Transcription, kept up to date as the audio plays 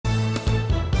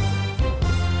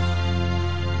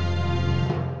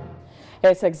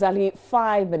It's exactly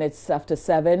 5 minutes after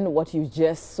 7. What you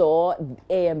just saw,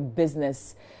 AM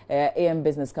Business. AM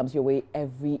Business comes your way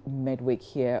every midweek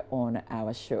here on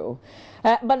our show.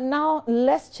 But now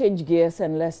let's change gears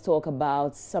and let's talk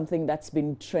about something that's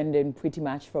been trending pretty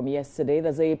much from yesterday.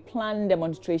 There's a planned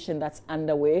demonstration that's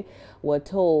underway. We're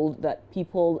told that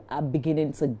people are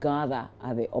beginning to gather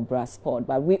at the Obra Spot.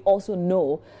 But we also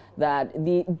know that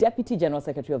the Deputy General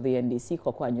Secretary of the NDC,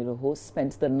 Koko Anyoloho,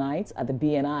 spent the night at the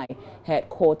BNI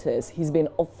headquarters. He's been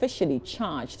officially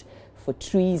charged for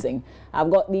treason. I've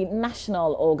got the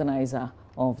national organizer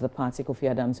of the party, Kofi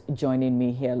Adams, joining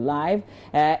me here live.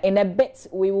 In a bit,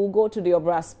 we will go to the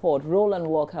Obra Spot. Roland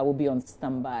Walker will be on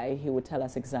standby. He will tell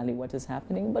us exactly what is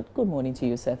happening. But good morning to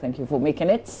you, sir. Thank you for making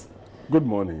it. Good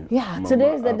morning. Yeah, Mama,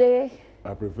 today is the day.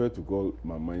 I prefer to call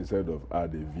Mama instead of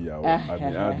add a V. I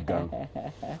may add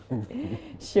gang.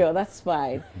 Sure, that's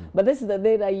fine. But this is the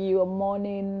day that you are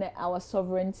mourning our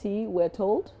sovereignty, we're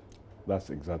told?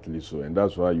 That's exactly so. And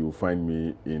that's why you find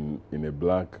me in a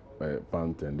black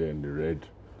pant and then the red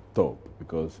top,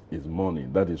 because it's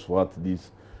mourning. That is what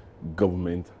this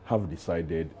government have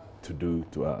decided to do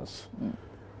to us.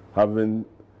 Having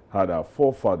had our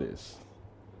forefathers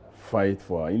fight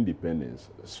for our independence,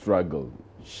 struggle,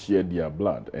 shed their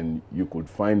blood, and you could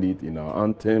find it in our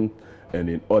anthem and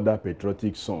in other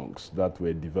patriotic songs that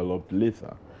were developed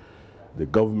later. The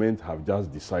government have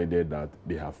just decided that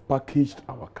they have packaged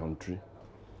our country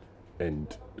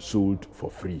and sold for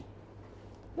free.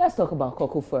 Let's talk about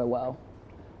Koko for a while.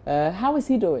 How is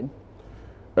he doing?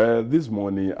 This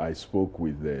morning I spoke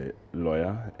with the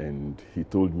lawyer and he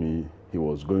told me he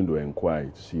was going to inquire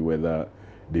to see whether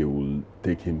they will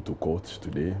take him to court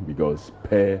today, because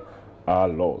per our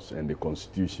laws and the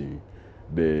Constitution,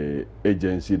 the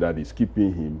agency that is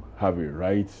keeping him have a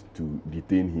right to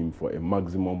detain him for a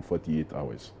maximum 48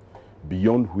 hours,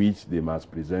 beyond which they must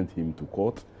present him to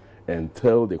court and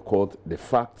tell the court the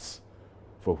facts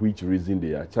for which reason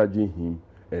they are charging him,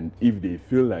 and if they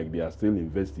feel like they are still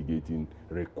investigating,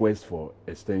 request for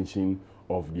extension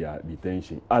of their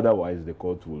detention. Otherwise, the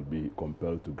court will be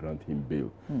compelled to grant him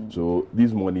bail. So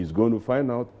this morning is going to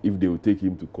find out if they will take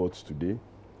him to court today.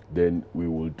 Then we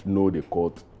would know the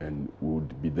court and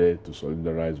would be there to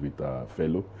solidarize with our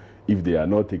fellow. If they are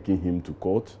not taking him to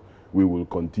court, we will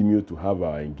continue to have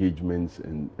our engagements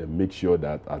and make sure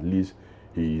that at least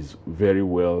he is very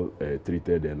well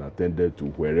treated and attended to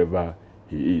wherever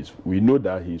he is. We know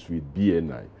that he's with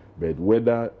BNI, but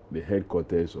whether the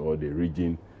headquarters or the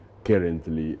region,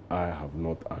 currently, I have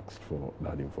not asked for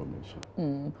that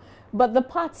information. But the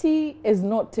party is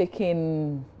not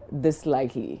taking this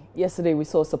lightly. Yesterday we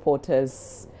saw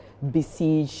supporters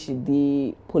besiege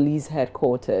the police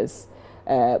headquarters,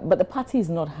 but the party is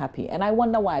not happy, and I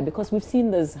wonder why, because we've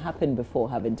seen this happen before,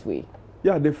 haven't we?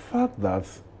 Yeah, the fact that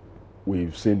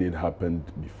we've seen it happen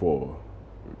before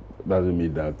doesn't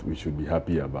mean that we should be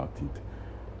happy about it.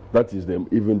 That is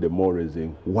even the more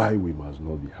reason why we must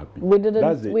not be happy. We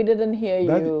didn't hear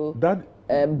you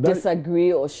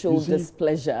disagree or show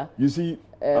displeasure. You see,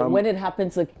 when it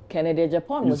happened to Kennedy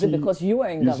Japan, was it because you were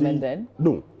in government then?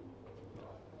 No.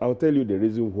 I'll tell you the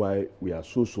reason why we are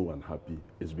so unhappy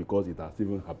is because it has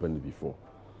even happened before.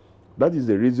 That is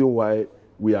the reason why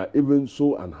we are even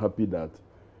so unhappy that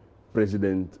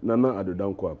President Nana Addo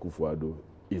Dankwa Akufo-Addo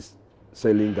is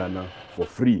selling Ghana for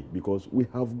free, because we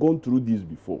have gone through this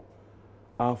before.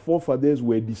 Our forefathers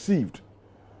were deceived.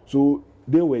 So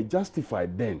they were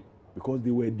justified then because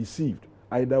they were deceived,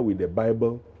 either with the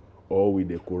Bible or with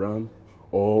the Quran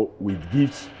or with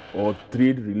gifts or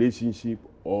trade relationship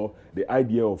or the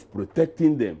idea of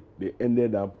protecting them. They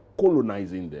ended up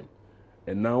colonizing them.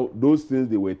 And now those things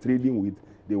they were trading with,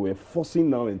 they were forcing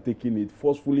now and taking it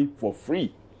forcefully for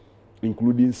free,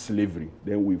 including slavery.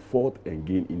 Then we fought and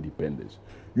gained independence.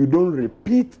 You don't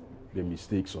repeat the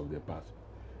mistakes of the past.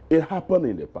 It happened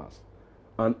in the past.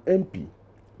 An MP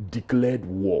declared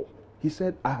war. He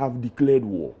said, I have declared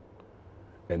war.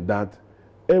 And that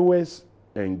Ewes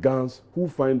and Gans who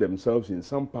find themselves in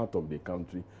some part of the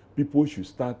country, people should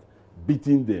start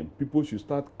beating them. People should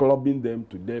start clubbing them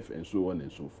to death and so on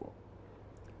and so forth.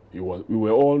 We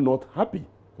were all not happy,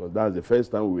 because that's the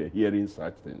first time we were hearing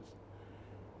such things.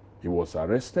 He was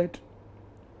arrested,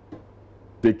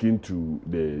 taken to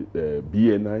the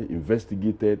BNI,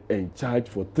 investigated, and charged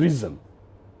for treason.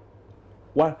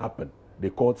 What happened? The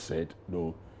court said,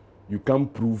 no, you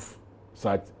can't prove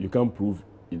such, you can't prove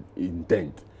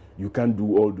intent. You can't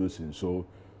do all those things. So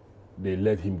they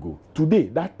let him go. Today,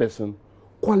 that person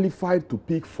qualified to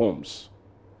pick forms,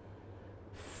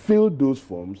 filled those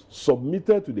forms,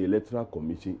 submitted to the Electoral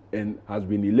Commission, and has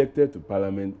been elected to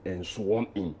Parliament and sworn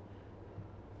in.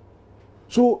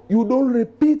 So you don't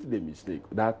repeat the mistake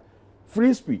that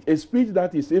free speech, a speech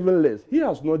that is even less. He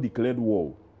has not declared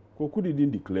war. Koku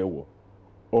didn't declare war.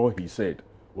 All he said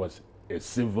was a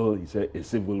civil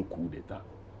coup d'etat.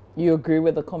 You agree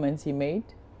with the comments he made?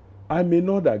 I may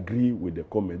not agree with the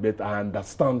comment, but I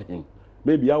understand him.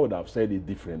 Maybe I would have said it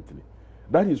differently.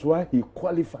 That is why he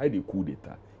qualified a coup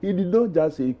d'etat. He did not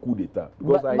just say coup d'etat.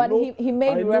 But he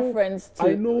made reference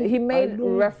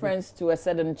to a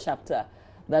certain chapter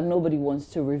that nobody wants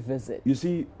to revisit. You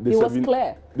see, he was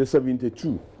clear. The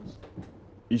 72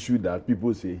 issue that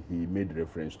people say he made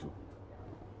reference to.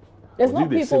 It's not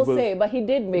people say, but he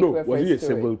did make reference to it. Was it a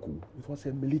civil coup? It was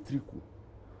a military coup.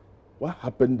 What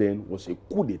happened then was a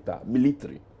coup d'etat,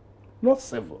 military, not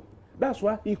civil. That's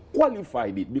why he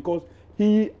qualified it, because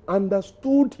he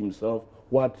understood himself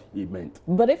what he meant.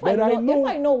 But if I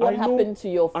know what happened to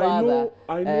your father,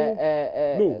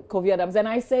 Kofi Adams, and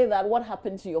I say that what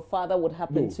happened to your father would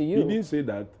happen to you. He didn't say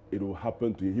that it will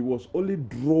happen to you. He was only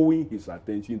drawing his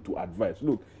attention to advice.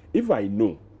 Look, if I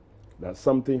know that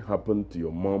something happened to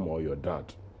your mom or your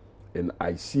dad, and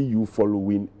I see you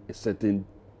following a certain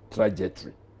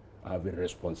trajectory, I have a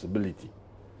responsibility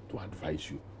to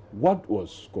advise you. What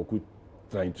was Koku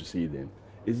trying to say then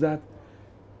is that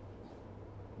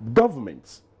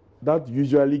governments that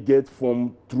usually get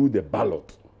formed through the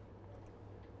ballot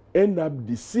end up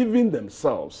deceiving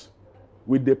themselves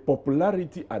with the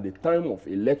popularity at the time of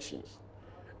elections.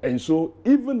 And so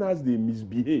even as they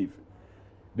misbehave,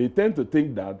 they tend to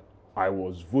think that I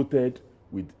was voted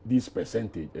with this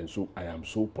percentage and so I am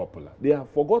so popular. They have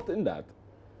forgotten that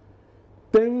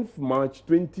 10th March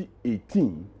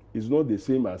 2018 is not the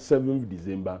same as 7th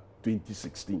December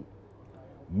 2016.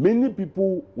 Many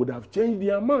people would have changed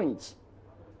their minds.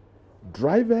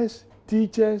 Drivers,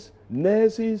 teachers,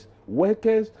 nurses,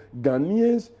 workers,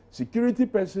 Ghanaians, security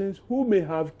persons who may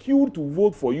have queued to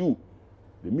vote for you,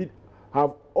 they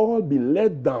have all been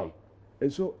let down.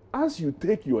 And so as you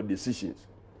take your decisions,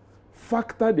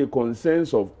 factor the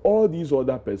concerns of all these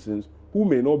other persons who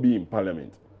may not be in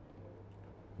parliament.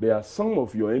 There are some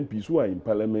of your MPs who are in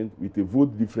parliament with a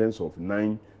vote difference of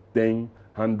 9, 10,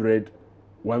 100,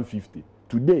 150.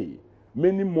 Today,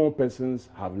 many more persons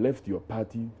have left your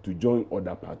party to join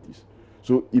other parties.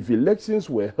 So if elections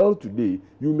were held today,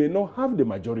 you may not have the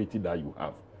majority that you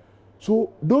have.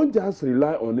 So don't just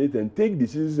rely on it and take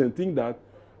decisions and think that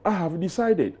I have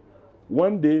decided.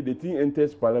 One day the thing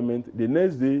enters parliament, the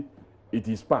next day it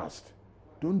is passed.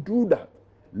 Don't do that.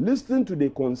 Listen to the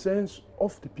concerns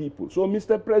of the people. So,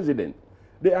 Mr. President,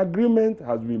 the agreement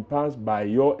has been passed by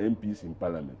your MPs in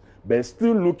parliament, but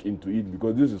still look into it,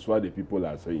 because this is what the people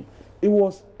are saying. It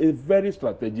was a very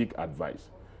strategic advice.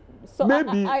 So I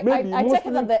take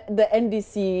it that the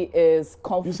NDC is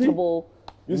comfortable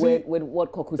with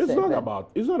what Koku said.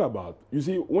 It's not about. You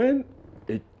see,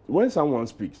 when someone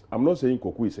speaks, I'm not saying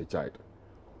Koku is a child.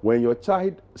 When your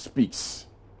child speaks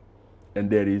and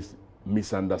there is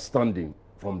misunderstanding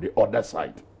from the other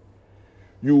side,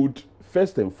 you would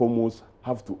first and foremost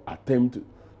have to attempt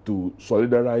to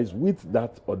solidarize with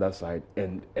that other side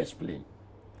and explain.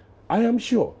 I am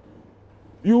sure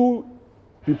you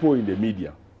people in the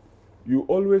media, you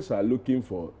always are looking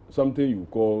for something you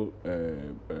call,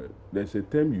 there's a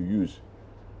term you use,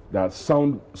 that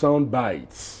sound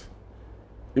bites.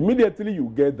 Immediately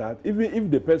you get that, even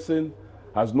if the person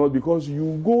has not, because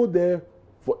you go there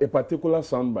for a particular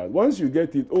soundbite. Once you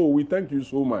get it, oh, we thank you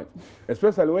so much.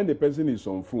 Especially when the person is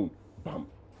on phone, bam,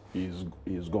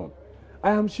 he's gone.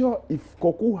 I am sure if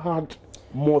Koku had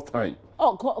more time.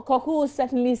 Oh, Koku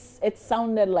certainly, it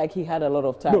sounded like he had a lot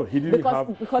of time. No, he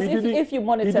didn't because if you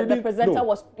monitor, the presenter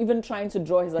was even trying to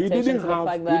draw his attention to the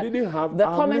fact that the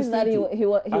comments that he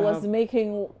was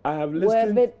making were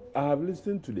a bit... I have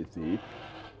listened to the tape.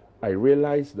 I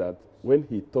realized that when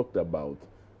he talked about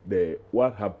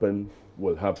what happened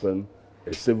will happen,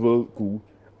 a civil coup,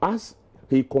 as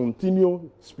he continued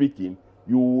speaking,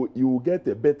 you get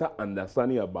a better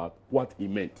understanding about what he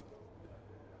meant.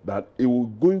 That it was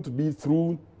going to be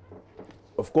through,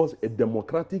 of course, a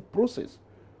democratic process,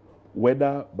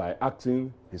 whether by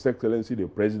asking His Excellency the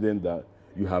President that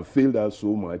you have failed us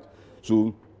so much,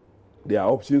 so there are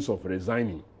options of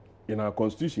resigning. In our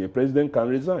constitution, a president can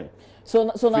resign.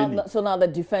 So now the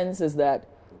defense is that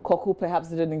Koku perhaps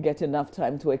didn't get enough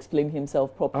time to explain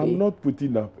himself properly. I'm not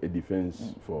putting up a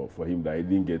defense for him that he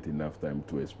didn't get enough time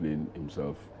to explain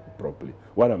himself properly.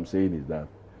 What I'm saying is that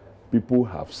people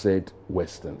have said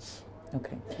Westerns.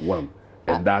 Okay. One,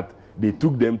 and that they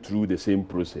took them through the same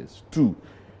process. Two,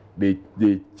 they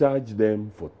charged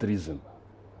them for treason,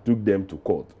 took them to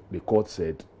court. The court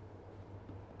said,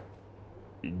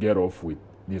 get off with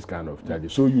this kind of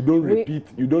charges. So you don't repeat.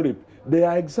 They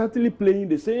are exactly playing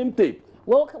the same tape.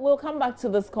 We'll come back to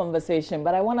this conversation,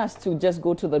 but I want us to just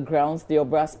go to the grounds, the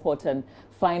Obra Spot, and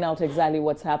find out exactly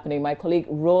what's happening. My colleague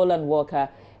Roland Walker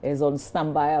is on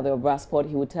standby at the Obra Spot.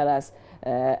 He will tell us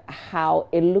how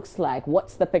it looks like.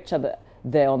 What's the picture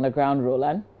there on the ground,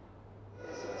 Roland?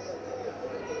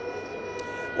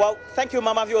 Well, thank you,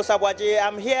 Mama Vio Sabwaji.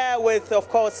 I'm here with, of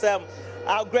course,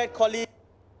 our great colleague.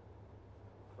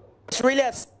 It's really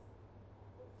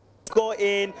go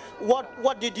in.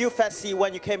 What did you first see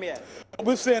when you came here?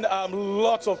 We've seen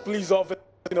lots of police officers,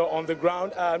 on the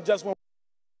ground. Just one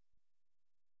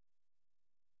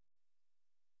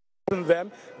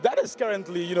them that is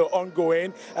currently,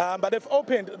 ongoing. But they've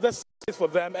opened this for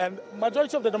them, and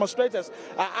majority of the demonstrators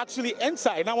are actually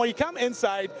inside. Now, when you come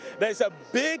inside, there's a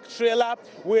big trailer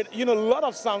with, a lot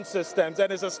of sound systems,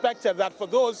 and it's expected that for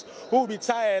those who will be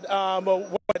tired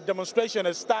when the demonstration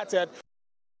has started.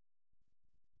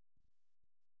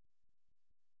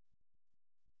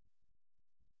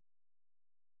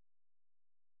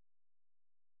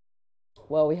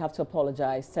 Well, we have to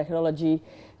apologize. Technology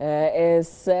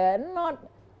is not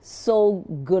so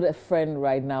good a friend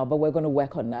right now, but we're going to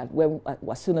work on that.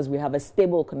 As soon as we have a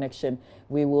stable connection,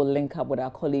 we will link up with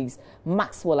our colleagues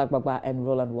Maxwell Agbagba and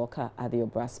Roland Walker at the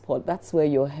Obra Spot. That's where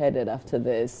you're headed after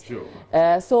this.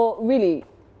 Sure. So really,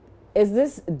 is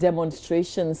this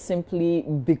demonstration simply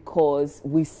because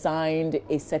we signed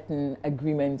a certain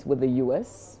agreement with the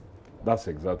U.S.? That's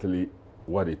exactly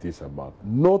what it is about.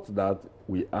 Not that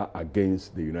we are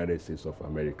against the United States of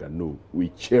America. No, we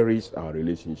cherish our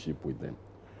relationship with them.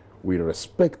 We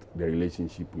respect the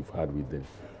relationship we've had with them.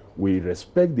 We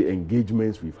respect the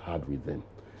engagements we've had with them.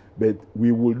 But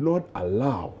we will not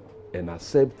allow and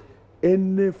accept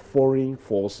any foreign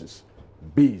forces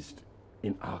based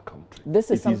in our country.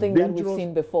 This is something that we've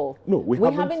seen before. No, we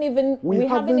haven't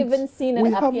even seen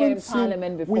it appear in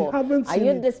Parliament before. We haven't seen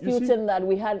Are you disputing that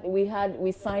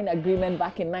we signed agreement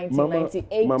back in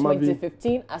 1998,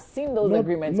 2015? I've seen those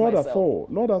agreements myself.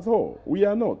 Not at all. We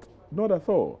are not at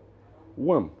all.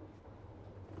 One,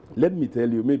 let me tell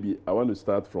you, maybe I want to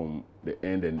start from the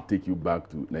end and take you back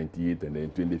to 98 and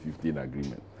then 2015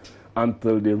 agreement.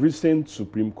 Until the recent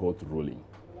Supreme Court ruling,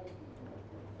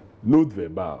 note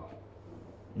verbal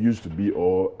used to be,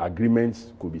 or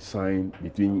agreements could be signed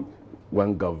between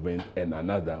one government and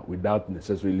another without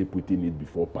necessarily putting it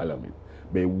before Parliament.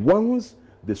 But once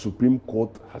the Supreme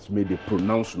Court has made a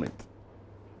pronouncement,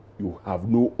 you have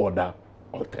no other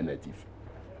alternative.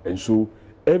 And so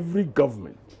every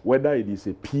government, whether it is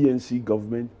a PNC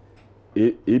government,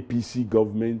 APC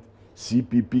government,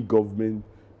 CPP government,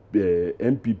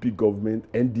 MPP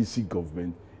government, NDC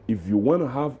government, if you want to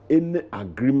have any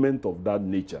agreement of that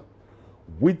nature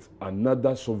with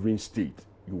another sovereign state,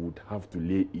 you would have to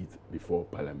lay it before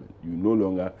Parliament. You no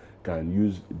longer can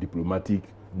use diplomatic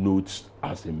notes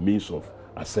as a means of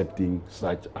accepting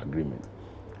such agreement.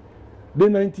 The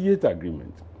 98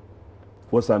 agreement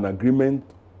was an agreement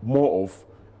more of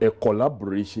a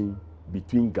collaboration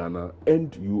between Ghana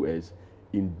and US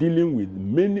in dealing with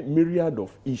many myriad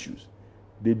of issues.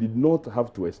 They did not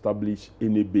have to establish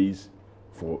any base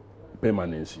for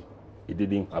permanency. It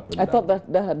didn't happen. I thought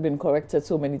that had been corrected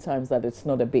so many times that it's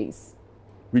not a base.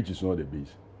 Which is not a base.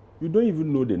 You don't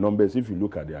even know the numbers if you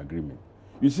look at the agreement.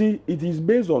 You see, it is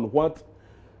based on what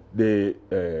the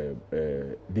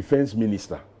defense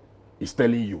minister is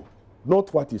telling you,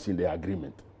 not what is in the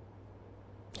agreement.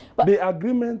 But the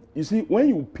agreement, you see, when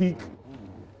you pick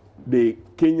the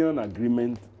Kenyan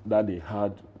agreement that they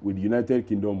had with the United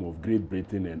Kingdom of Great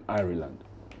Britain and Ireland,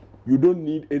 you don't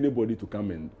need anybody to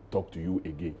come and talk to you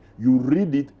again. You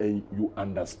read it and you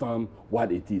understand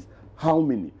what it is, how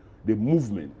many, the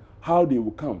movement, how they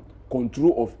will come,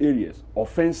 control of areas,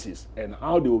 offenses, and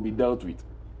how they will be dealt with.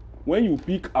 When you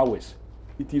pick ours,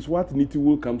 it is what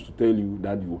Nitiwo comes to tell you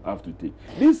that you have to take.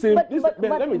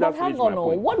 But hang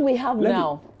on, what we have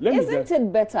now, isn't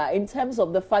it better in terms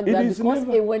of the fact that because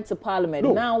it went to Parliament,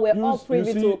 no, now we're all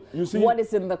privy to what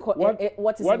is in the agreement?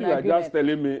 What you are just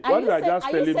telling me, what you are just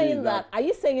telling me that, are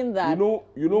you saying that? You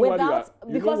know without,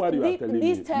 what you are telling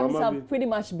these me, terms have pretty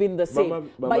much been the same.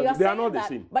 But you're saying not the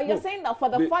same. But you're saying that for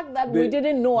the fact that we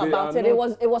didn't know about it, it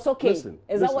was okay.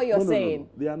 Is that what you're saying?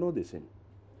 They are not the same.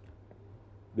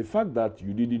 The fact that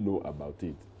you didn't know about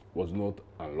it was not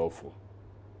unlawful.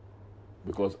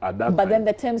 Because at that time... But then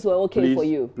the terms were okay for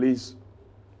you. Please,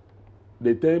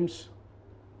 the terms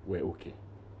were okay.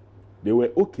 They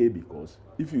were okay because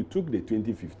if you took the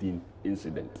 2015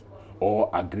 incident or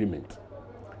agreement,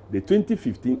 the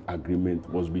 2015 agreement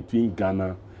was between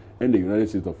Ghana and the United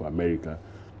States of America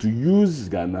to use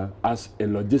Ghana as a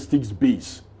logistics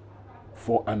base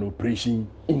for an operation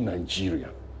in Nigeria.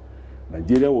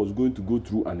 Nigeria was going to go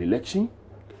through an election.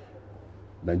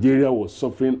 Nigeria was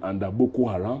suffering under Boko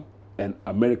Haram, and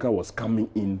America was coming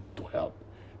in to help.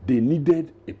 They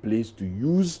needed a place to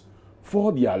use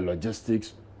for their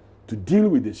logistics to deal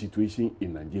with the situation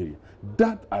in Nigeria.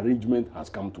 That arrangement has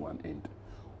come to an end.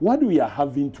 What we are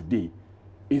having today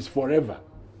is forever.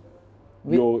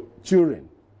 Your children,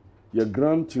 your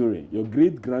grandchildren, your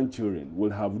great-grandchildren will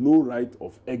have no right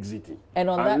of exiting. And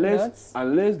on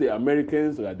unless the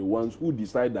Americans are the ones who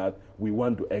decide that we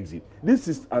want to exit. This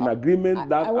is an agreement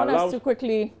that allows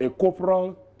a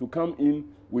corporal to come in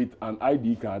with an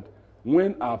ID card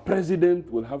when our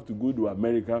president will have to go to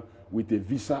America with a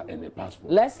visa and a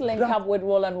passport. Let's link up with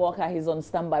Roland Walker. He's on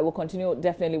standby. We'll continue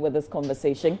definitely with this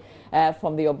conversation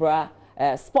from the Obra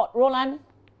Spot. Roland?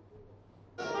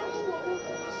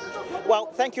 Well,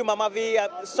 thank you, Mama V.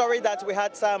 Sorry that we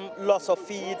had some loss of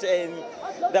feed in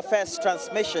the first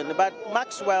transmission. But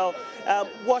Maxwell,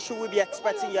 what should we be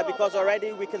expecting here? Because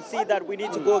already we can see that we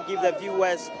need to go give the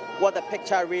viewers what the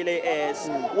picture really is.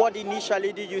 What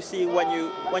initially did you see when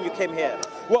you came here?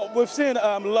 Well, we've seen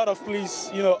a lot of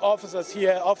police, officers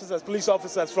here, police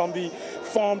officers from the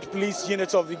formed police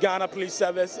units of the Ghana Police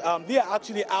Service. They are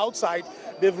actually outside.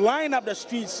 They've lined up the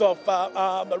streets of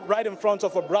right in front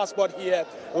of Obra Spot here,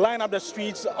 line up the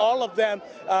streets, all of them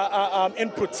in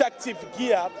protective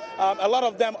gear. A lot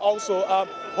of them also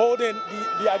holding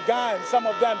their guns, some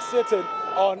of them sitting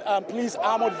on police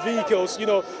armored vehicles,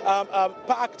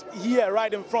 parked here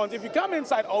right in front. If you come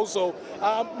inside also,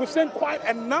 we've seen quite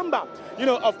a number,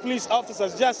 of police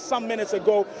officers. Just some minutes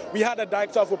ago, we had a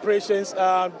director of operations,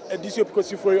 DCO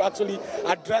Picosufori, actually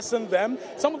addressing them.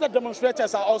 Some of the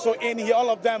demonstrators are also in here,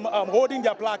 all of them holding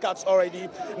their placards already.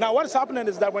 Now, what is happening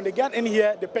is that when they get in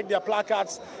here, they pick their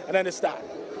placards and then they start.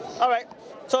 All right.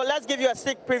 So let's give you a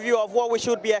sneak preview of what we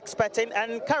should be expecting.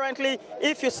 And currently,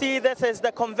 if you see, this is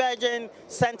the converging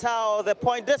center or the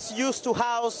point. This used to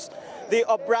house the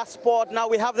Obra Spot. Now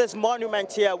we have this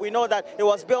monument here. We know that it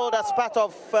was built as part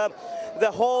of the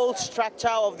whole structure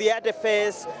of the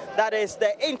edifice. That is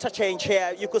the interchange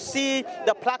here. You could see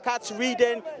the placards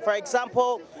reading, for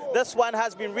example, this one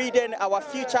has been reading, "Our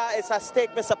future is at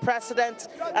stake, Mr. President.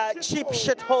 Cheap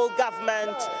shithole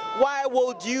government. Why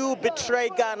would you betray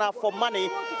Ghana for money?"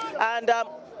 And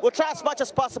we'll try as much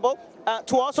as possible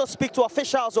to also speak to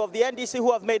officials of the NDC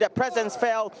who have made their presence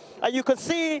felt. You can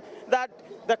see that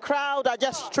the crowd are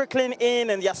just trickling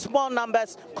in their small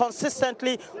numbers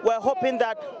consistently. We're hoping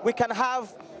that we can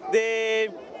have the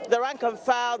rank and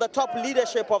file, the top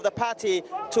leadership of the party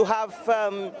to have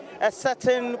a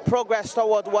certain progress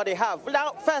toward what they have.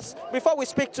 Now, first, before we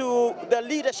speak to the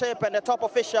leadership and the top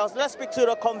officials, let's speak to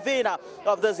the convener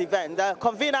of this event. The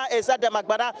convener is Adam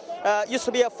Agbada, used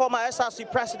to be a former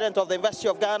SRC president of the University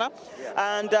of Ghana,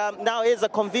 and now is a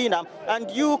convener.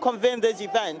 And you convened this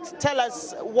event. Tell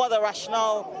us what the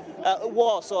rationale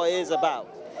was or is about.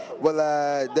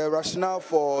 Well, the rationale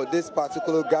for this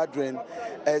particular gathering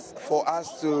is for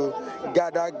us to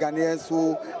gather Ghanaians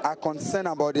who are concerned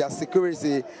about their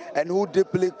security and who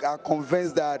deeply are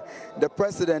convinced that the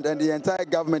president and the entire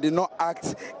government did not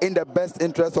act in the best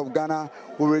interest of Ghana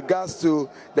with regards to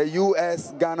the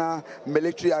U.S.-Ghana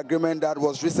military agreement that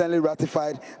was recently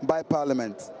ratified by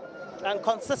Parliament. And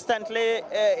consistently,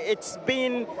 it's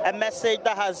been a message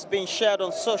that has been shared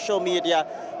on social media,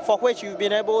 for which you've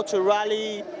been able to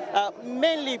rally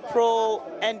mainly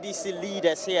pro-NDC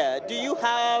leaders here. Do you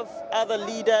have other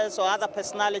leaders or other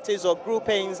personalities or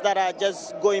groupings that are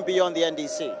just going beyond the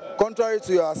NDC? Contrary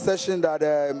to your assertion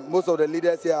that most of the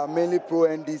leaders here are mainly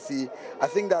pro-NDC, I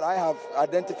think that I have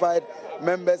identified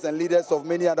members and leaders of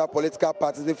many other political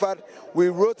parties. In fact, we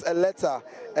wrote a letter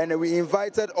and we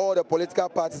invited all the political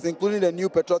parties, including the New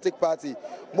Patriotic Party.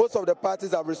 Most of the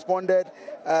parties have responded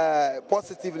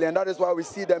positively, and that is why we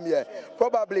see them here.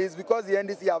 Probably it's because the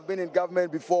NDC have been in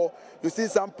government before. You see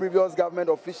some previous government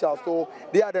officials, so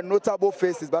they are the notable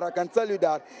faces. But I can tell you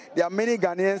that there are many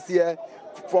Ghanaians here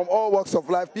from all walks of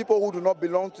life, people who do not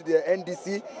belong to the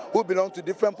NDC, who belong to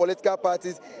different political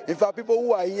parties. In fact, people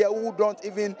who are here who don't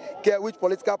even care which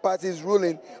political party is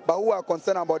ruling, but who are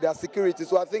concerned about their security.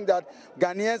 So I think that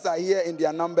Ghanaians are here in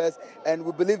their numbers, and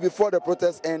we believe before the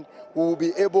protest end, we will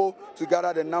be able to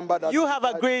gather the number that... You have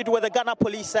agreed with the Ghana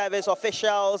Police Service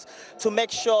officials to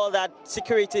make sure that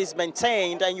security unity is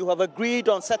maintained and you have agreed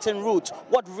on certain routes.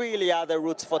 What really are the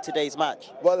routes for today's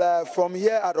match? Well, from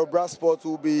here at Obra Spot,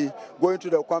 we'll be going to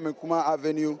the Kwame Nkrumah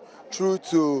Avenue, through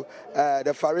to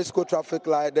the Farisco traffic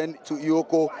light, then to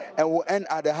Ioko, and we'll end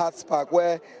at the Hearts Park,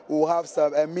 where we'll have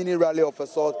a mini rally of a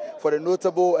sort for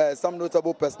the some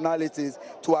notable personalities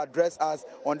to address us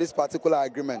on this particular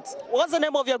agreement. What's the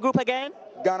name of your group again?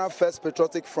 Ghana First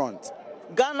Patriotic Front.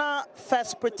 Ghana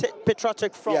First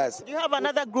Patriotic Front. Yes. Do you have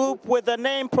another group with the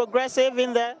name Progressive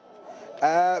in there?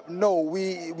 No,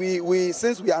 we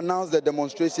since we announced the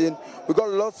demonstration, we got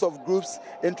lots of groups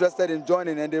interested in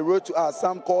joining, and they wrote to us.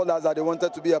 Some called us that they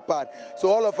wanted to be a part. So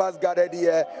all of us gathered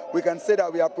here. We can say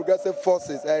that we are progressive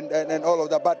forces and all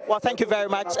of that. But well, thank you very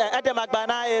much. Adam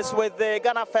Agbana is with the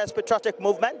Ghana First Patriotic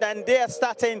Movement, and they are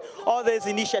starting all these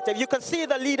initiatives. You can see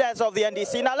the leaders of the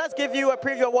NDC. Now let's give you a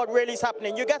preview of what really is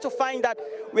happening. You get to find that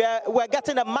we're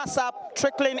getting a mass up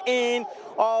trickling in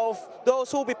of those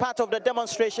who will be part of the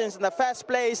demonstrations in the first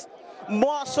place.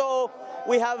 More so,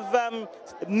 we have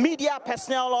media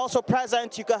personnel also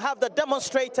present. You can have the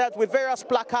demonstrators with various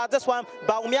placards. This one,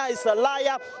 Baumia is a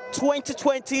liar.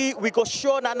 2020, we go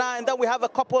show Nana, and then we have a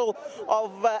couple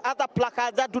of other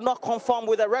placards that do not conform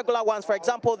with the regular ones. For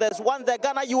example, there's one, the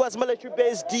Ghana-US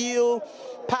military-based deal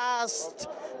passed,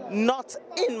 not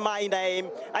in my name.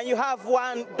 And you have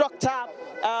one, Dr.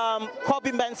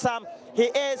 Kobe Mensah. He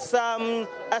is a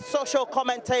social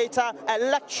commentator, a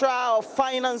lecturer of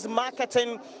finance,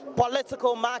 marketing,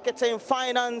 political marketing,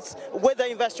 finance with the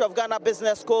University of Ghana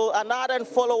Business School, an ardent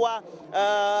follower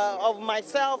of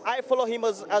myself. I follow him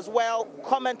as well,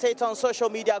 commentator on social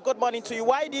media. Good morning to you.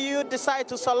 Why do you decide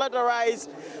to solidarize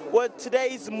with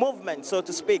today's movement, so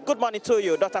to speak? Good morning to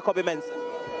you, Dr. Kobe Mensah.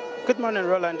 Good morning,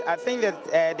 Roland. I think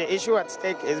that the issue at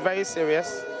stake is very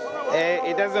serious.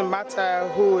 It doesn't matter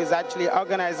who is actually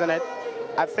organizing it.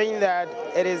 I think that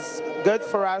it is good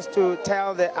for us to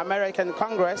tell the American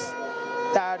Congress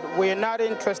that we're not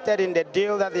interested in the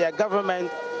deal that their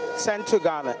government sent to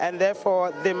Ghana, and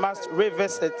therefore they must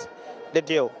revisit the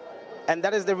deal. And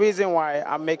that is the reason why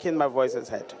I'm making my voice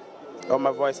heard. All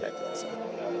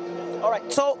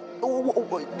right, so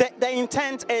the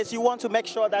intent is you want to make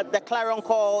sure that the clarion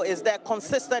call is there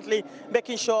consistently,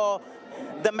 making sure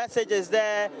the message is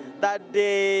there that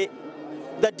the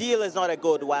deal is not a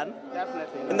good one.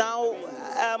 Definitely. Now,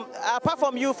 apart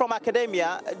from you from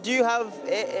academia, do you have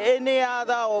any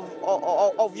other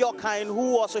of your kind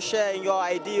who also share in your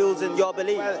ideals and your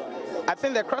beliefs? Well, I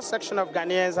think the cross-section of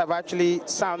Ghanaians have actually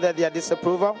sounded their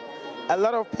disapproval. A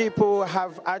lot of people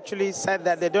have actually said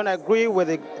that they don't agree with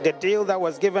the deal that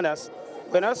was given us.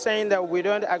 We're not saying that we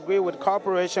don't agree with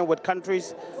cooperation with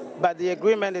countries, but the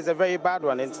agreement is a very bad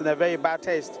one. It's in a very bad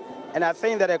taste. And I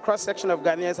think that a cross-section of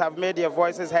Ghanaians have made their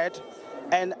voices heard.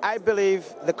 And I believe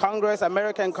the Congress,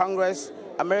 American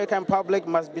public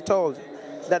must be told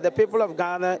that the people of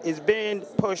Ghana is being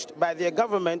pushed by their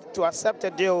government to accept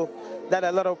a deal that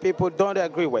a lot of people don't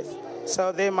agree with.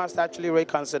 So they must actually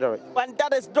reconsider it. And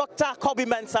that is Dr. Kobe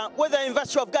Mensah with the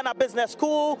University of Ghana Business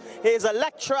School. He's a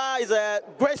lecturer, he's a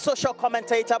great social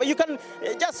commentator. But you can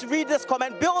just read this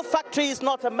comment. Build factory is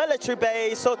not a military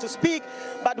base, so to speak.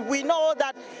 But we know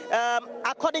that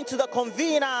according to the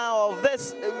convener of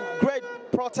this great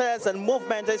protest and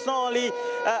movement, it's not only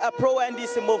a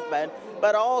pro-NDC movement,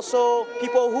 but also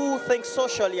people who think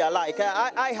socially alike.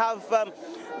 I have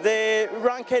the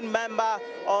ranking member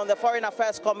on the Foreign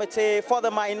Affairs Committee for the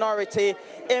minority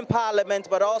in Parliament,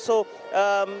 but also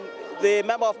the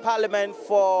member of Parliament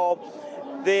for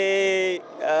the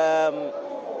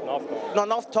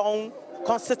North Town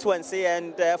constituency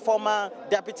and former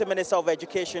Deputy Minister of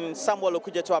Education, Samuel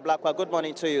Okujeto-Ablakwa. Good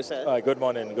morning to you, sir. Good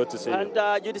morning. Good to see you.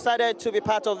 And you decided to be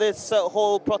part of this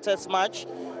whole protest march.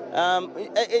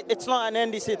 It's not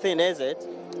an NDC thing, is it?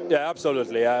 Yeah,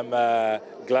 absolutely. I'm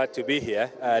glad to be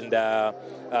here. And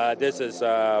this is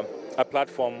a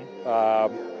platform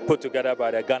put together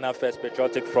by the Ghana First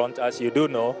Patriotic Front. As you do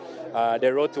know,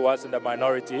 they wrote to us in the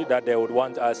minority that they would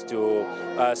want us to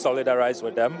solidarize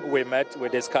with them. We met, we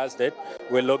discussed it.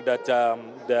 We looked at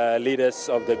the leaders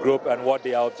of the group and what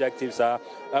their objectives are.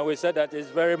 And we said that it's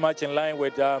very much in line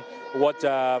with what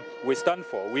we stand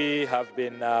for. We have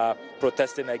been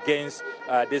protesting against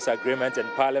this agreement in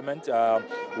Parliament.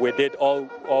 We did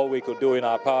all we could do in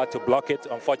our power to block it.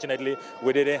 Unfortunately,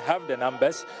 we didn't have the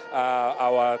numbers.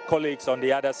 Our colleagues on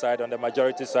the other side, on the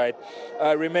majority side,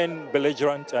 remain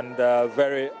belligerent and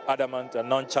very adamant and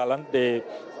nonchalant. They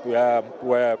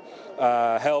were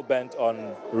hell-bent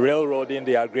on railroading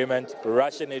the agreement,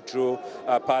 rushing it through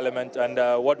Parliament,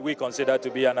 and what we consider to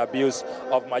be an abuse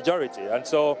of majority. And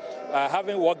so,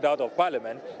 having walked out of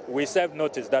Parliament, we served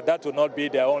notice that that would not be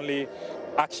the only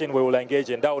action we will engage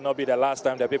in. That will not be the last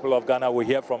time the people of Ghana will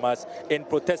hear from us in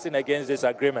protesting against this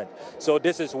agreement. So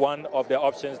this is one of the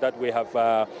options that we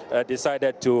have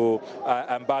decided to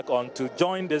embark on to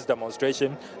join this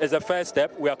demonstration. It's a first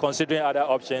step. We are considering other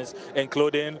options,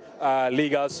 including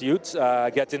legal suits,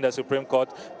 getting the Supreme Court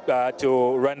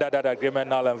to render that agreement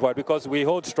null and void, because we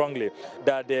hold strongly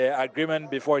that the agreement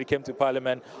before it came to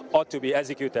Parliament ought to be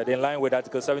executed in line with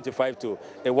Article 75(2).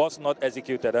 It was not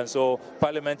executed, and so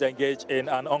Parliament engaged in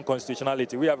an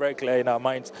unconstitutionality. We are very clear in our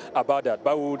minds about that,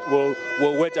 but we'll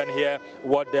wait and hear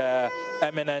what the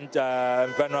eminent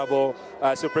and venerable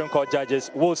Supreme Court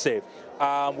judges will say.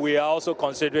 We are also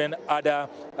considering other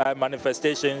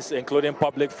manifestations, including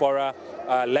public fora,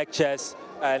 lectures,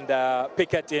 and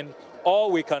picketing.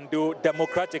 All we can do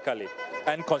democratically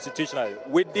and constitutionally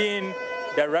within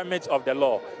the remit of the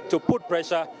law to put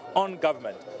pressure on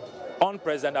government, on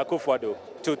President Akufo-Addo,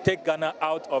 to take Ghana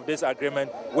out of this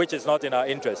agreement, which is not in our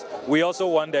interest. We also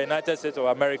want the United States of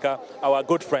America, our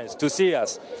good friends, to see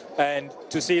us and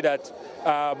to see that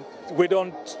we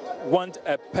don't want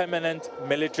a permanent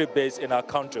military base in our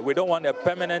country. We don't want a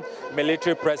permanent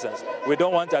military presence. We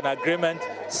don't want an agreement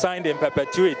signed in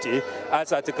perpetuity,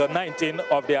 as Article 19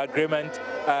 of the agreement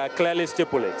clearly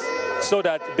stipulates, so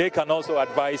that they can also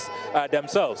advise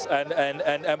themselves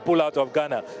and pull out of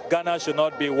Ghana. Ghana should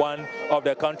not be one of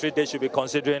the countries they should be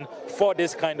considering for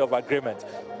this kind of agreement.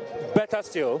 Better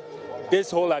still,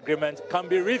 this whole agreement can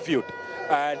be reviewed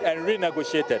and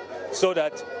renegotiated so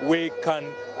that we can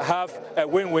have a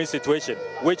win-win situation,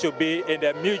 which will be in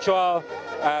the mutual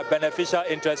beneficial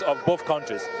interest of both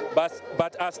countries.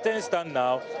 But as things stand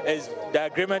now, the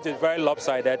agreement is very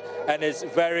lopsided and is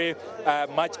very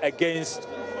much against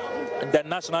the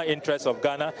national interest of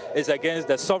Ghana, is against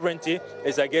the sovereignty,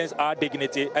 is against our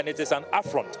dignity, and it is an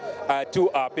affront to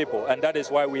our people. And that is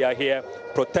why we are here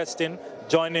protesting,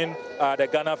 joining the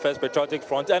Ghana First Patriotic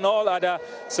Front and all other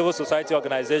civil society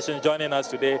organizations joining us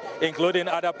today, including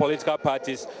other political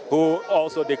parties who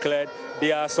also declared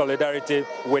their solidarity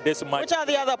with this march. Which are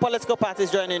the other political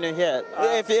parties joining you here,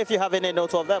 if you have any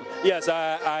note of them? Yes,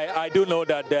 I do know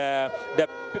that the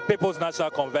People's National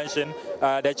Convention,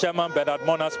 the chairman Bernard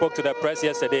Mona spoke to the press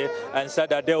yesterday and said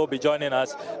that they will be joining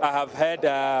us. I have heard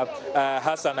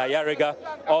Hassan Ayariga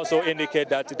also indicate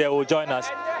that they will join us.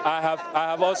 I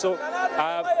have also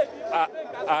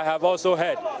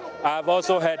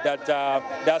heard that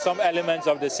there are some elements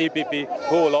of the CPP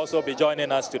who will also be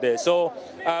joining us today. So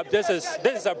this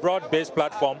is a broad-based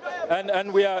platform,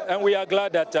 and we are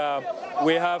glad that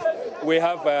we have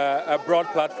a broad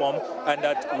platform and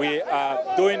that we are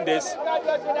doing this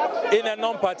in a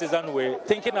non-partisan way,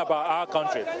 thinking about our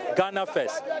country, Ghana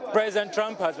first. President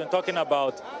Trump has been talking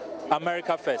about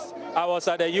America first. I was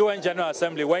at the UN General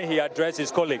Assembly when he addressed his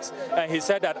colleagues, and he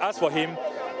said that as for him,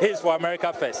 he's for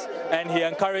America first, and he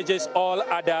encourages all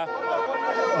other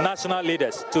national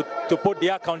leaders to put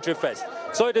their country first.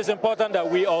 So it is important that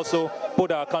we also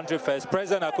put our country first.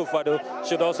 President Akufo-Addo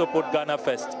should also put Ghana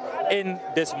first in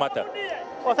this matter.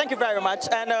 Well, thank you very much.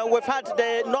 And we've had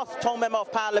the North Tongue Member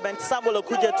of Parliament, Samuel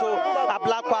Okujeto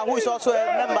Ablakwa, who is also a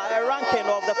member, a ranking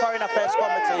of the Foreign Affairs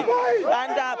Committee.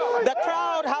 And the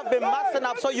crowd have been massing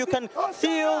up, so you can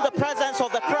feel the presence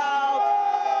of the crowd.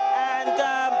 And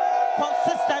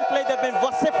consistently, they've been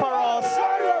vociferous.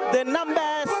 The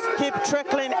numbers keep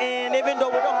trickling in, even though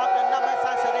we don't have the numbers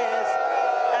as it is.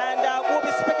 And we'll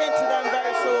be speaking to them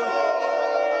very soon.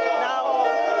 Now,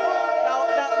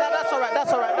 that's all right.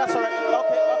 That's all right. That's all right.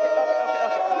 Okay.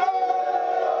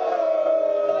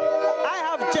 I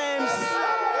have James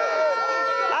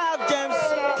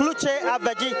Kluche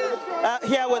Aveji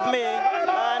here with me.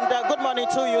 And good morning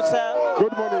to you, sir.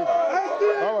 Good morning.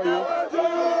 How are you?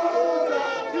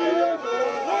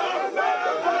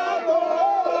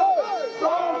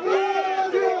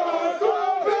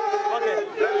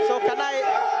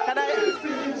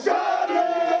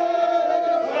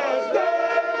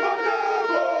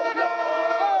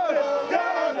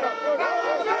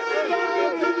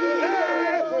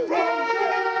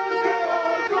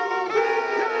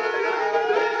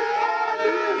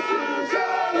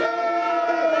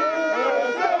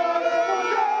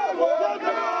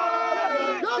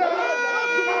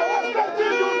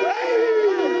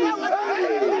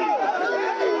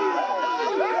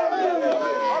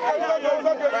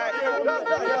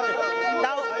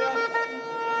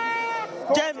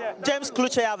 James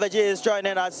Kluche Aveji is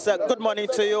joining us. Good morning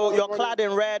to you. You're clad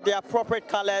in red, the appropriate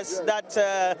colors that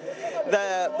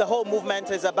the whole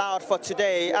movement is about for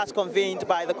today, as convened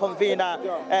by the convener,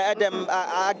 Adam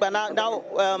Agbana. Now,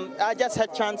 I just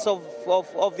had chance of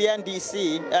the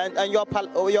NDC and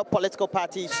your political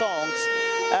party songs.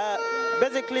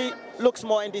 basically looks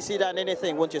more NDC than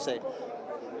anything, won't you say?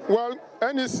 Well,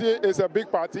 NDC is a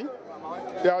big party.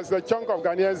 There's a chunk of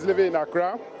Ghanaians living in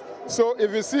Accra. So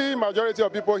if you see majority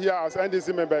of people here as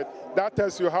NDC members, that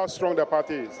tells you how strong the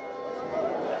party is.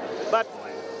 But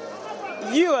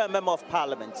you are a member of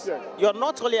parliament. Yes. You're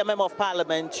not only a member of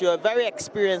parliament, you're a very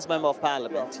experienced member of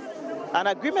parliament. Yeah. An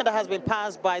agreement that has been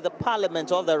passed by the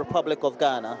Parliament of the Republic of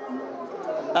Ghana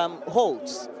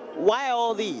holds. Why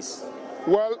all these?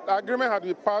 Well, the agreement had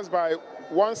been passed by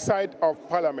one side of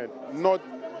parliament, not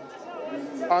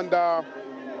under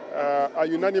a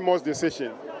unanimous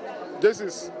decision. This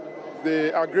is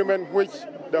the agreement which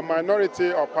the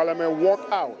minority of parliament worked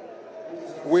out.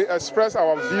 We expressed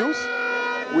our views.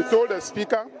 We told the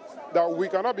speaker that we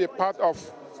cannot be part of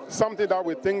something that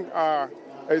we think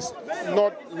is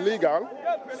not legal.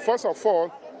 First of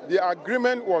all, the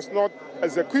agreement was not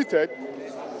executed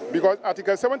because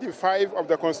Article 75 of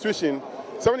the Constitution,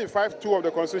 75(2) of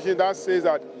the Constitution, that says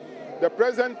that the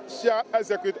President shall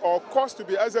execute or cause to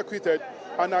be executed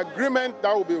an agreement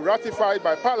that will be ratified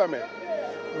by Parliament.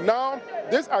 Now,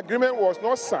 this agreement was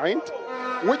not signed,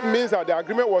 which means that the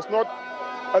agreement was not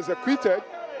executed.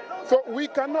 So we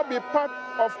cannot be part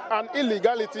of an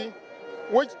illegality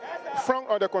which frowned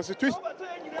on the Constitution.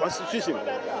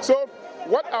 So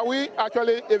what are we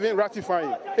actually even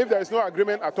ratifying if there is no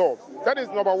agreement at all? That is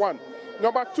number one.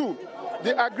 Number two,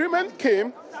 the agreement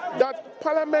came that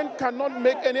Parliament cannot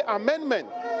make any amendment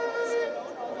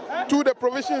to the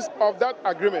provisions of that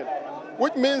agreement,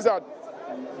 which means that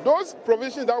those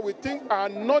provisions that we think are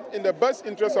not in the best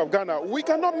interest of Ghana, we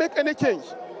cannot make any change.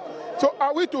 So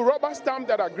are we to rubber stamp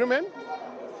that agreement?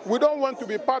 We don't want to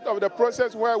be part of the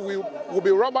process where we will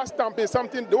be rubber stamping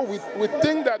something, though we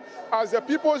think that as the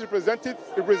people's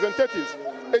representatives,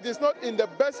 it is not in the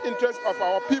best interest of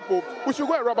our people. We should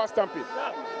go and rubber stamp it.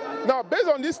 Now, based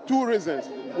on these two reasons,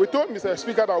 we told Mr.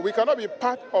 Speaker that we cannot be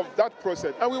part of that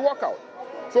process, and we walk out.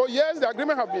 So yes, the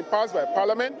agreement has been passed by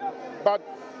Parliament, but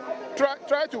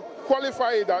try to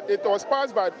qualify it that it was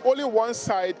passed by only one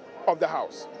side of the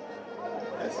House.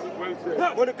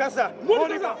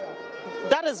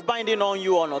 That is binding on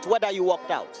you or not, whether you walked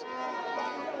out?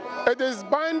 It is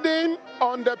binding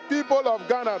on the people of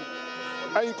Ghana,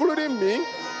 including me,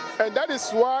 and that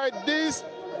is why this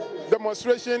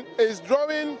demonstration is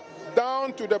drawing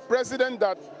down to the president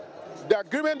that the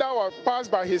agreement that was passed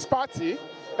by his party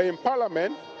in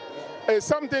Parliament is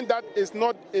something that is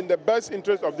not in the best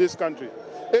interest of this country.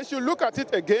 They should look at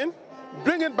it again,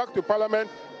 bring it back to Parliament.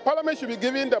 Parliament should be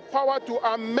given the power to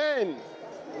amend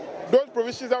those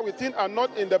provisions that we think are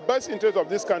not in the best interest of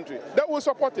this country. They will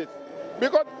support it.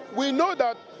 Because we know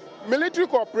that military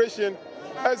cooperation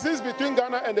exists between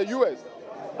Ghana and the US.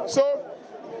 So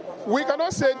we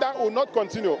cannot say that will not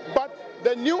continue. But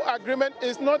the new agreement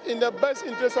is not in the best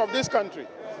interest of this country.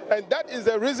 And that is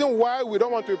the reason why we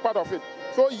don't want to be part of it.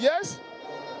 So yes,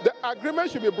 the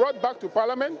agreement should be brought back to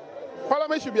Parliament.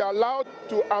 Parliament should be allowed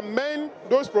to amend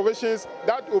those provisions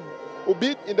that will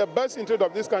be in the best interest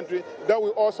of this country, that we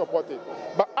all support it.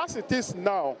 But as it is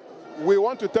now, we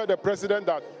want to tell the president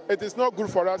that it is not good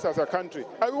for us as a country.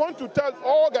 And we want to tell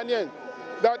all Ghanaians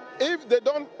that if they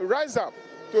don't rise up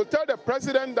to tell the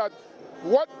president that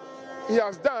what he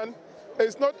has done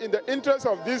is not in the interest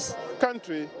of this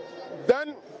country,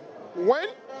 then when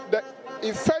the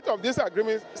effect of this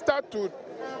agreement start to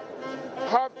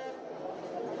have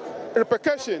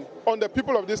repercussion on the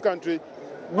people of this country,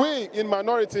 we in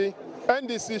minority,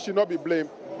 NDC should not be blamed,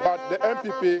 but the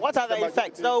MPP... What are the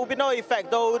effects? There will be no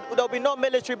effect. There will be no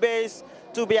military base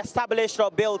to be established or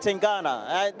built in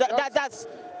Ghana. That's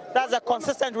a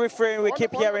consistent refrain we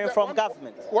keep hearing from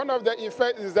government. One of the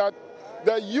effects is that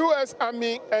the U.S.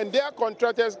 Army and their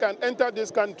contractors can enter this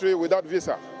country without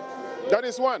visa. That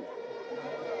is one.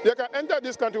 They can enter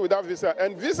this country without visa,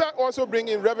 and visa also bring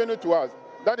in revenue to us.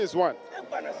 That is one.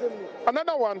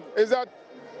 Another one is that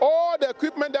all the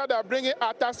equipment that they are bringing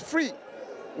are tax-free.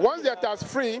 Once they are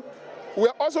tax-free, we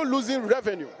are also losing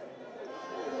revenue.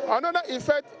 Another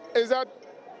effect is that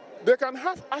they can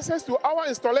have access to our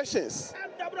installations.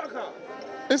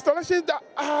 Installations that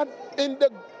are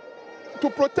to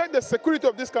protect the security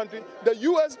of this country. The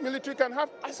U.S. military can have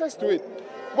access to it.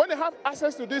 When they have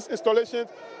access to these installations,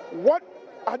 what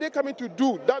are they coming to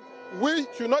do that we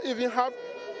should not even have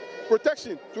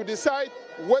protection to decide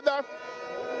whether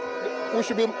we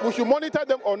should monitor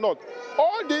them or not?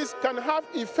 All this can have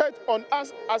effect on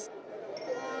us as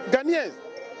Ghanaians.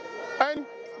 And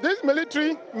these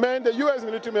military men, the U.S.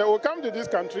 military men, will come to this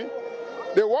country.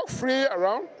 They walk free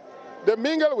around. They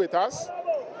mingle with us.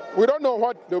 We don't know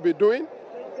what they'll be doing.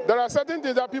 There are certain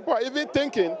things that people are even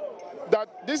thinking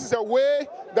that this is a way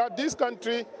that this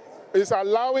country is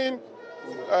allowing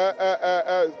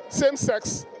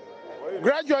same-sex,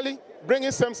 gradually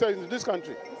bringing same-sex into this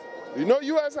country. You know,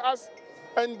 U.S. has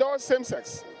endorsed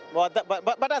same-sex. Well,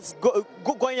 but that's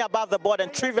going above the board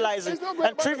and trivializing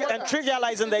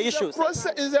trivializing the issues.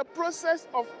 It's a process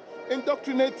of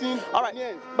indoctrinating. All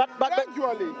right, but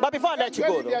before I let you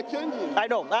go, they are changing. I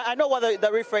know what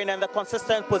the refrain and the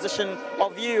consistent position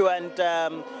of you and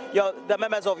the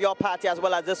members of your party as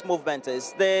well as this movement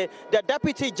is. The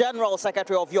Deputy General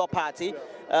Secretary of your party,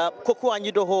 Koku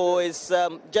Anyidoho, is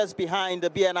just behind the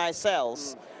BNI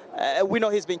cells. We know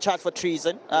he's been charged for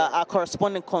treason. Our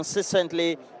correspondent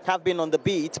consistently have been on the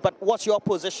beat. But what's your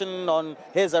position on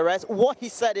his arrest? What he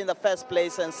said in the first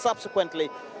place and subsequently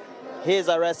his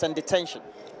arrest and detention?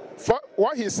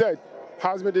 What he said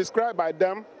has been described by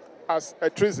them as a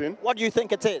treason. What do you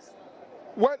think it is?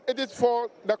 Well, it is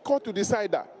for the court to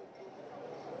decide that.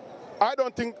 I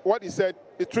don't think what he said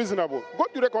is treasonable. Go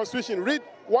to the Constitution, read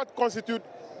what constitutes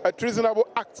a treasonable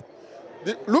act.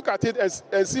 Look at it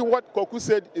and see what Koku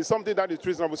said is something that is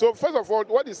treasonable. So first of all,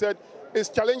 what he said is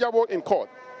challengeable in court.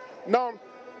 Now,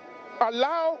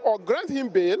 allow or grant him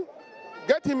bail,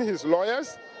 get him his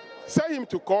lawyers, send him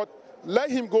to court, let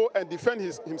him go and defend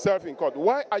himself in court.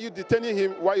 Why are you detaining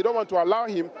him? Why you don't want to allow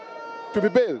him to be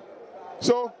bailed?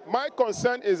 So my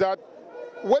concern is that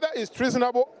whether it's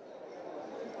treasonable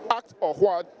act or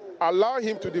what, allow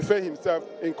him to defend himself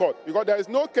in court. Because there is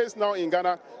no case now in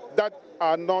Ghana that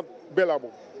are not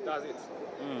bailable. That's it.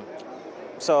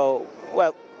 So,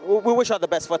 well, we wish all the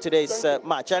best for today's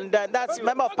match. And that's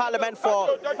Member of Parliament for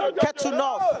Ketu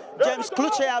North, James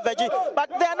Kluche Aveji. But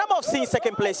there are a number of scenes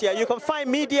taking place here. You can find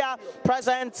media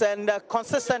present, and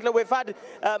consistently we've had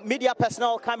media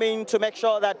personnel coming to make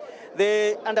sure that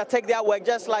they undertake their work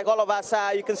just like all of us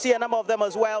are. You can see a number of them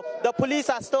as well. The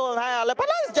police are still on high alert. But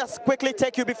let's just quickly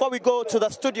take you, before we go to the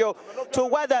studio, to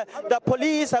where the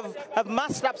police have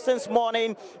massed up since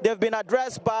morning. They've been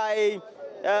addressed by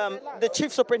the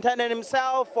Chief Superintendent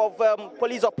himself of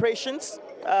police operations,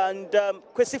 and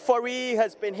Kwesi Fori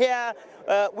has been here.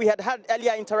 We had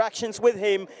earlier interactions with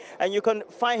him, and you can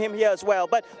find him here as well.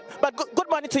 But good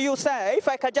morning to you, sir. If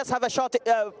I could just have a short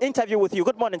interview with you.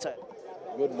 Good morning, sir.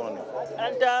 Good morning.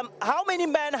 And how many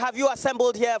men have you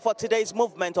assembled here for today's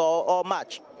movement or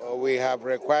march? We have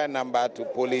required number to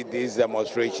police this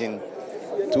demonstration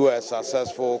to a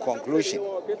successful conclusion.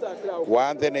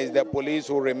 One thing is the police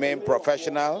will remain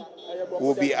professional,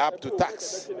 will be up to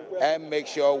task, and make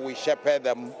sure we shepherd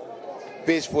them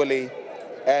peacefully.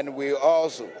 And we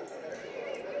also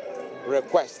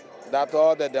request that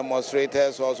all the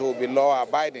demonstrators also will be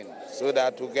law-abiding, so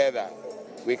that together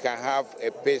we can have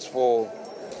a peaceful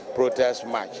protest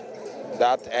march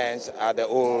that ends at the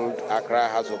old Accra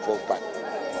House of Folk Park.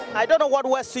 I don't know what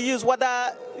words to use,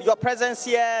 whether your presence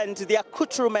here and the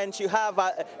accoutrement you have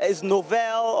is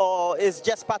novel or is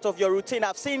just part of your routine.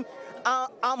 I've seen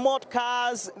armored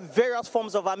cars, various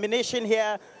forms of ammunition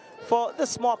here for the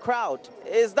small crowd.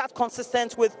 Is that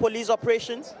consistent with police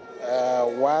operations?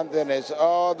 One thing is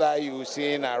all that you've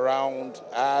seen around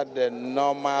are the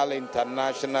normal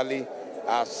internationally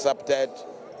accepted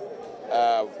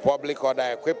public order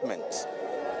equipment.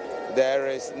 There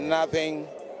is nothing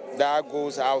that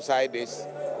goes outside this,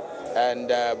 and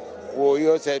we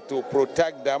also to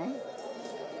protect them,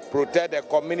 protect the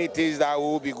communities that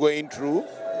will be going through,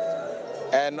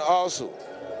 and also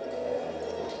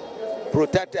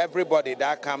protect everybody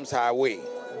that comes our way.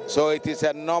 So it is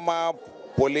a normal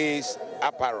police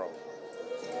apparel.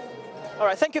 All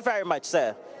right, thank you very much,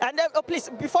 sir. And please,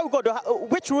 before we go,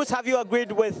 which rules have you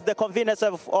agreed with the conveners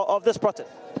of this protest?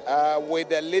 With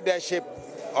the leadership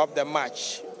of the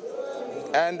march.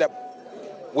 And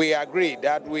we agreed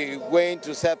that we're going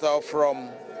to set off from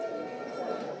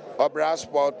Obra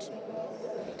Spot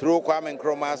through Kwame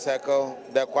Nkrumah Circle,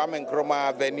 the Kwame Nkrumah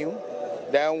Avenue.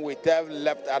 Then we turn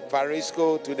left at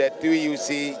Farisco to the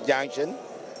 3UC Junction.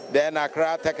 Then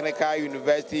Accra Technical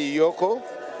University, Yoko.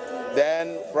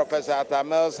 Then Professor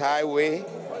Atamel's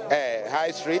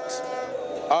High Street,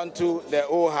 onto the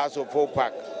old House of Folk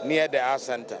Park near the Art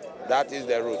Center. That is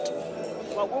the route.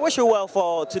 Well, we wish you well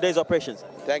for today's operations.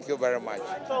 Thank you very much.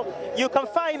 So you can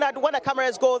find that when the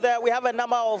cameras go there, we have a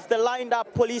number of the lined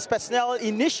up police personnel.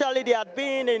 Initially, they had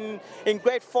been in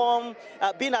great form,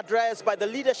 being addressed by the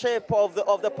leadership of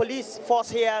the police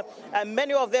force here, and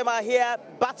many of them are here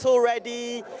battle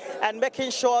ready and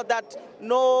making sure that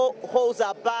no holds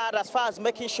are barred, as far as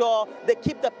making sure they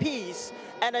keep the peace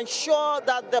and ensure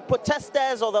that the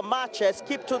protesters or the marchers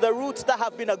keep to the routes that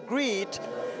have been agreed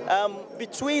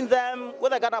between them,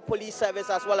 with the Ghana Police Service,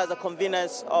 as well as the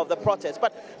conveners of the protest.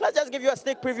 But let's just give you a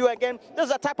sneak preview again. This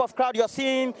is the type of crowd you're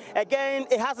seeing. Again,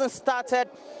 it hasn't started.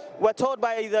 We're told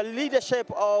by the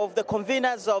leadership of the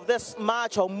conveners of this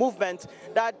march or movement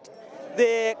that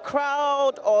the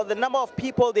crowd or the number of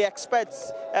people they expect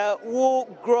will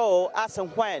grow as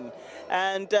and when.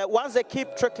 And once they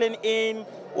keep trickling in,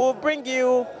 we'll bring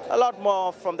you a lot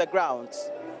more from the ground.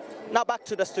 Now back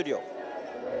to the studio.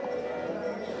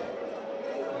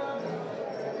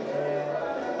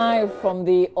 From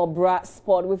the Obra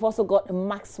Spot, we've also got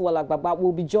Maxwell Agbagba.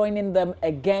 We'll be joining them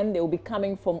again. They will be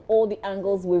coming from all the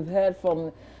angles. We've heard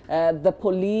from the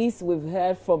police, we've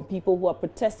heard from people who are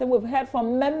protesting, we've heard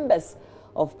from members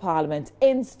of Parliament.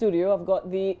 In studio, I've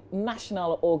got the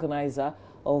national organizer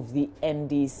of the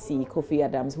NDC, Kofi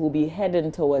Adams, who will be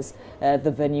heading towards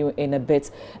the venue in a bit.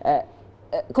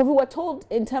 Kofi, we're told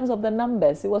in terms of the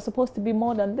numbers, it was supposed to be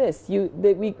more than this.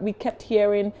 We kept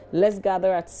hearing, let's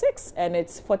gather at 6, and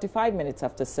it's 45 minutes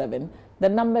after 7. The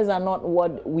numbers are not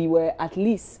what we were at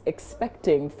least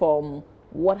expecting from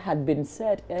what had been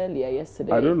said earlier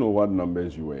yesterday. I don't know what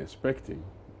numbers you were expecting,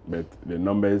 but the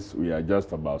numbers, we are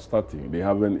just about starting. They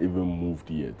haven't even moved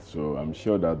yet. So I'm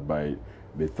sure that by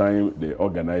the time the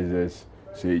organizers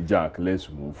say, Jack, let's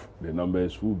move, the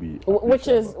numbers will be... Which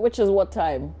is what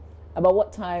time? About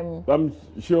what time? I'm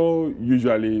sure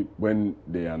usually when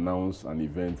they announce an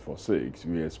event for 6,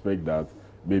 we expect that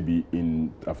maybe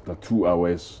after 2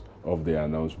 hours of the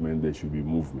announcement, there should be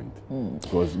movement.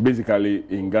 Because basically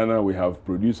in Ghana, we have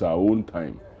produced our own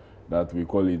time that we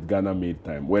call it Ghana made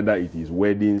time. Whether it is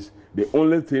weddings, the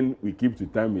only thing we keep to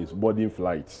time is boarding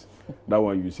flights. That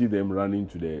one you see them running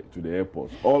to the airport.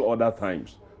 All other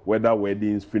times, whether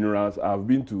weddings, funerals, I've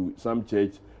been to some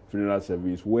church funeral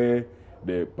service where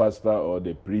the pastor or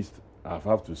the priest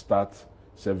have to start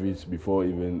service before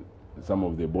even some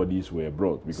of the bodies were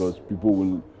brought because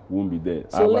people won't be there.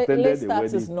 So late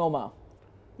starts is normal?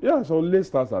 Yeah, so late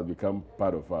starts have become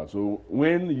part of us. So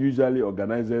when usually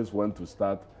organizers want to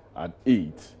start at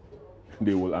 8,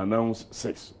 they will announce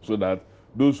 6 so that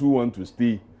those who want to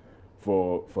stay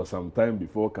for some time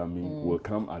before coming will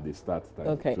come at the start time.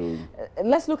 Okay. So,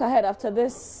 let's look ahead after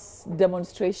this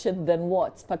demonstration, then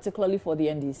what, particularly for the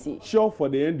NDC? Sure, for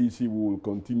the NDC, we will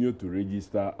continue to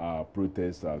register our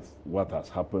protests as what has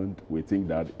happened. We think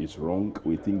that it's wrong.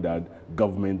 We think that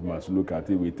government must look at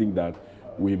it. We think that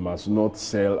we must not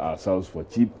sell ourselves for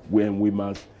cheap when we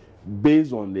must,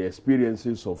 based on the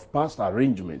experiences of past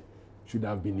arrangement, should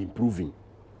have been improving.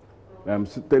 I'm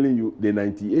telling you, the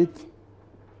 98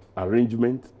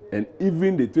 arrangement and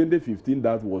even the 2015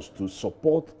 that was to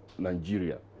support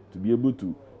Nigeria, to be able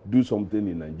to do something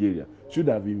in Nigeria, should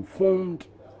have informed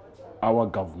our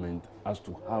government as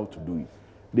to how to do it.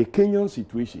 The Kenyan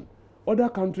situation, other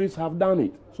countries have done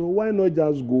it, so why not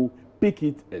just go pick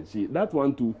it and see that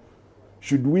one too?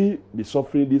 Should we be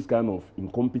suffering this kind of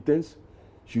incompetence?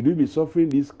 Should we be suffering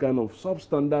this kind of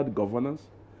substandard governance?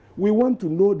 We want to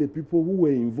know the people who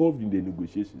were involved in the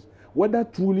negotiations, whether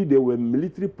truly there were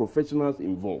military professionals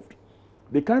involved.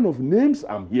 The kind of names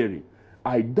I'm hearing,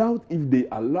 I doubt if they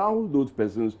allow those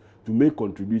persons to make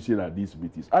contribution at these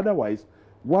meetings. Otherwise,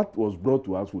 what was brought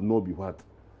to us will not be what.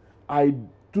 I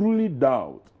truly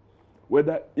doubt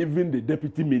whether even the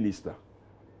deputy minister,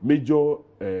 Major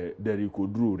Derrick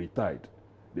Oduro, retired,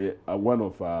 one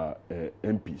of our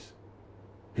MPs,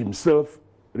 himself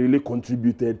really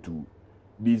contributed to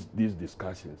these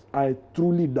discussions. I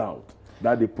truly doubt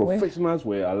that the professionals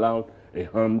were allowed a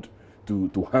hand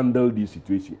to handle this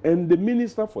situation. And the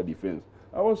Minister for Defense,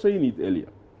 I was saying it earlier,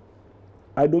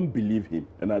 I don't believe him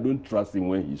and I don't trust him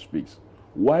when he speaks.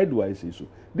 Why do I say so?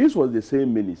 This was the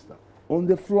same minister on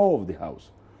the floor of the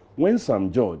House when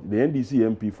Sam George, the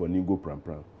NDC MP for Ningo Pram,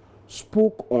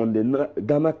 spoke on the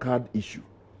Ghana card issue,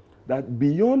 that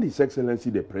beyond His Excellency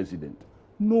the President,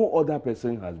 no other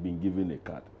person has been given a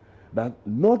card. That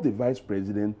not the Vice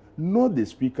President, not the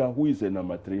Speaker, who is a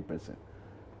number 3 person.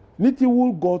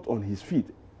 Nitiwul got on his feet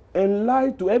and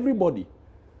lied to everybody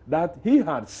that he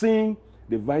had seen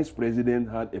the Vice President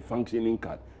had a functioning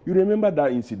card. You remember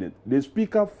that incident? The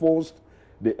Speaker forced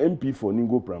the MP for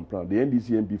Ningo Pram, the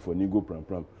NDC MP for Ningo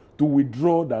Pram, to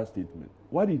withdraw that statement.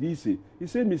 What did he say? He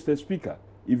said, Mr. Speaker,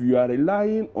 if you are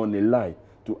relying on a lie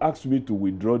to ask me to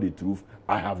withdraw the truth,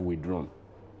 I have withdrawn.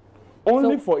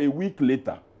 Only for a week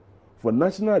later, for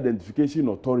National Identification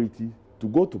Authority to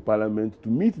go to Parliament to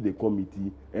meet the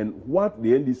committee, and what the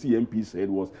NDC MP said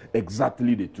was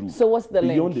exactly the truth. So what's the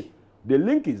link? The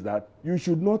link is that you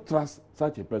should not trust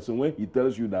such a person when he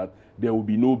tells you that there will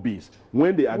be no base.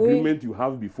 When the agreement you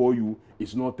have before you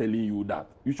is not telling you that.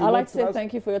 You should I'd like to say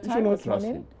thank you for your time this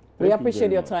morning. We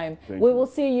appreciate your time. We will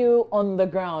see you on the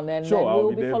ground, and sure, we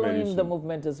will be following the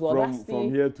movement as well.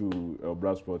 From here to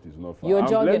Obra Spot is not far. You're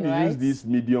jogging, let me right? use this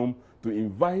medium to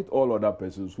invite all other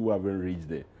persons who haven't reached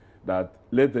there, that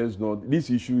let us know this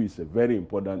issue is a very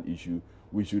important issue.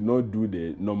 We should not do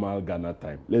the normal Ghana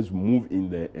time. Let's move in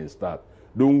there and start.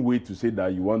 Don't wait to say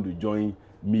that you want to join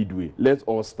midway. Let's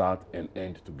all start and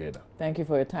end together. Thank you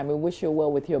for your time. We wish you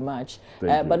well with your match.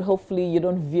 Thank you. But hopefully you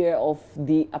don't veer off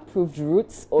the approved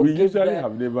routes or give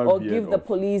the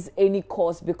police any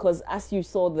cause, because as you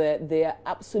saw there, they are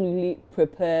absolutely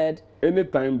prepared.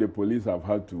 Anytime the police have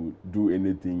had to do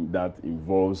anything that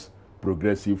involves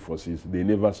progressive forces, they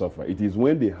never suffer. It is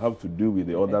when they have to do with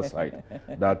the other side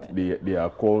that they are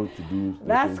called to do.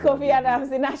 That's Kofi Adams,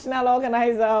 the national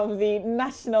organizer of the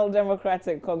National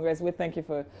Democratic Congress. We thank you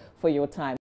for your time.